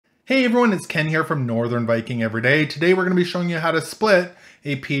Hey everyone, it's Ken here from Northern Viking Everyday. Today we're going to be showing you how to split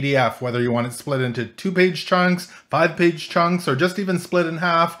a PDF, whether you want it split into 2-page chunks, 5-page chunks, or just even split in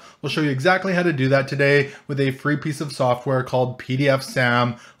half. We'll show you exactly how to do that today with a free piece of software called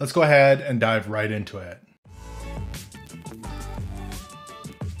PDFsam. Let's go ahead and dive right into it.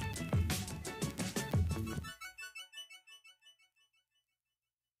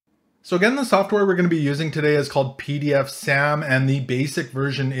 So again, the software we're going to be using today is called PDFsam, and the basic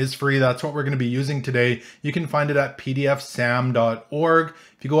version is free. That's what we're going to be using today. You can find it at pdfsam.org.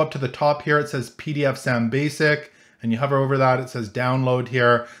 If you go up to the top here, it says PDFsam Basic, and you hover over that, it says download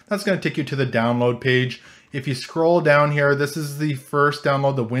here. That's going to take you to the download page. If you scroll down here, this is the first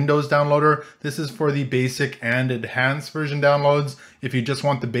download, the Windows downloader. This is for the basic and enhanced version downloads. If you just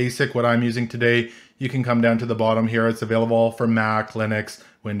want the basic, what I'm using today, you can come down to the bottom here. It's available for Mac, Linux,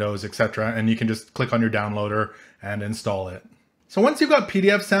 Windows, etc. And you can just click on your downloader and install it. So once you've got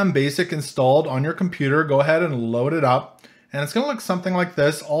PDFsam Basic installed on your computer, go ahead and load it up. And it's going to look something like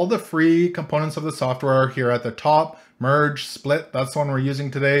this. All the free components of the software are here at the top. Merge, split, that's the one we're using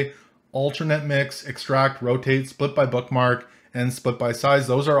today. Alternate mix, extract, rotate, split by bookmark, and split by size.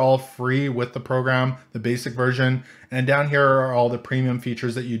 Those are all free with the program, the basic version. And down here are all the premium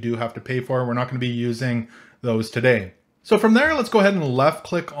features that you do have to pay for. We're not going to be using those today. So from there, let's go ahead and left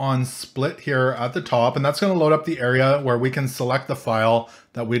click on split here at the top, and that's going to load up the area where we can select the file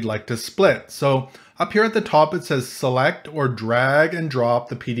that we'd like to split. So up here at the top, it says select or drag and drop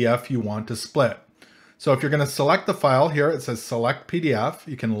the PDF you want to split. So if you're going to select the file here, it says select PDF.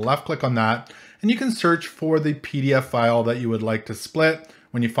 You can left click on that and you can search for the PDF file that you would like to split.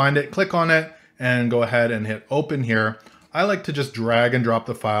 When you find it, click on it and go ahead and hit open here. I like to just drag and drop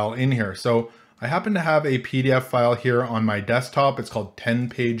the file in here. So I happen to have a PDF file here on my desktop. It's called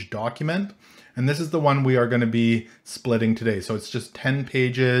 10-page document. And this is the one we are going to be splitting today. So it's just 10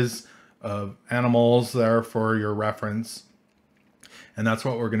 pages of animals there for your reference. And that's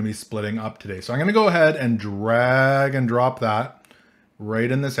what we're going to be splitting up today. So I'm going to go ahead and drag and drop that right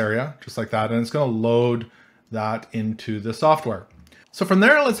in this area, just like that. And it's going to load that into the software. So from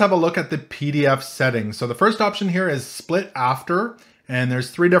there, let's have a look at the PDF settings. So the first option here is split after. And there's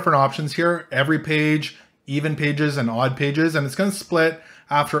 3 different options here: every page, even pages, and odd pages. And it's going to split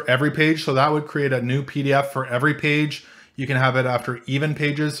after every page. So that would create a new PDF for every page. You can have it after even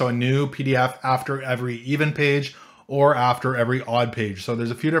pages. So a new PDF after every even page, or after every odd page. So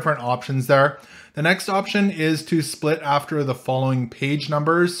there's a few different options there. The next option is to split after the following page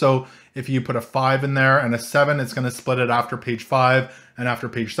numbers. So if you put a 5 in there and a 7, it's going to split it after page 5 and after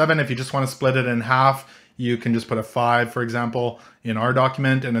page 7. If you just want to split it in half, you can just put a 5, for example, in our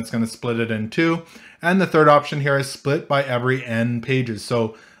document, and it's going to split it in 2. And the third option here is split by every n pages.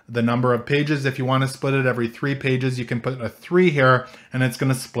 So the number of pages, if you want to split it every 3 pages, you can put a 3 here, and it's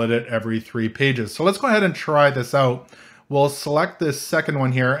going to split it every 3 pages. So let's go ahead and try this out. We'll select this second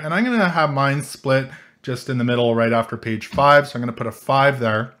one here, and I'm going to have mine split just in the middle right after page 5. So I'm going to put a 5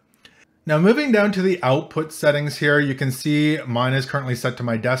 there. Now moving down to the output settings here, you can see mine is currently set to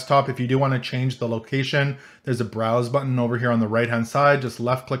my desktop. If you do want to change the location, there's a browse button over here on the right hand side. Just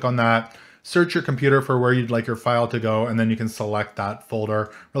left click on that, search your computer for where you'd like your file to go, and then you can select that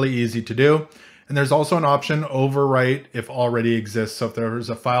folder. Really easy to do. And there's also an option overwrite if already exists. So if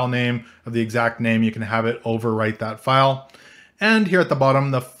there's a file name of the exact name, you can have it overwrite that file. And here at the bottom,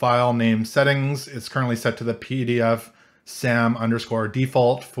 the file name settings, it's currently set to the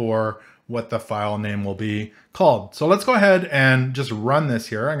PDFsam_default for what the file name will be called. So let's go ahead and just run this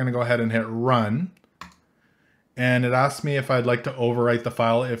here. I'm going to go ahead and hit run. And it asks me if I'd like to overwrite the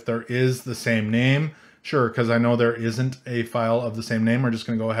file if there is the same name. Sure, because I know there isn't a file of the same name. We're just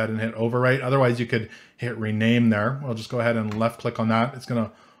going to go ahead and hit overwrite. Otherwise, you could hit rename there. We'll just go ahead and left click on that. It's going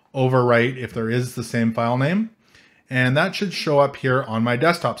to overwrite if there is the same file name. And that should show up here on my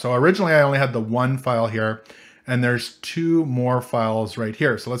desktop. So originally I only had the 1 file here, and there's 2 more files right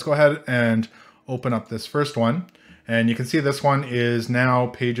here. So let's go ahead and open up this first one. And you can see this one is now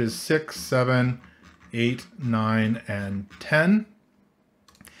pages 6, 7, 8, 9, and 10.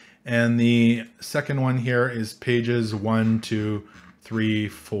 And the second one here is pages 1, 2, 3,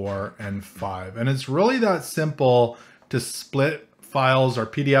 4, and 5. And it's really that simple to split files or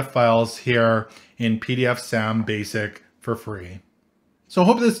PDF files here in PDFsam Basic for free. So I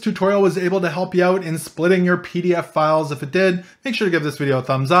hope this tutorial was able to help you out in splitting your PDF files. If it did, make sure to give this video a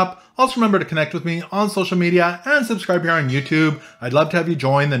thumbs up. Also remember to connect with me on social media and subscribe here on YouTube. I'd love to have you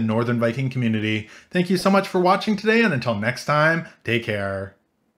join the Northern Viking community. Thank you so much for watching today, and until next time, take care.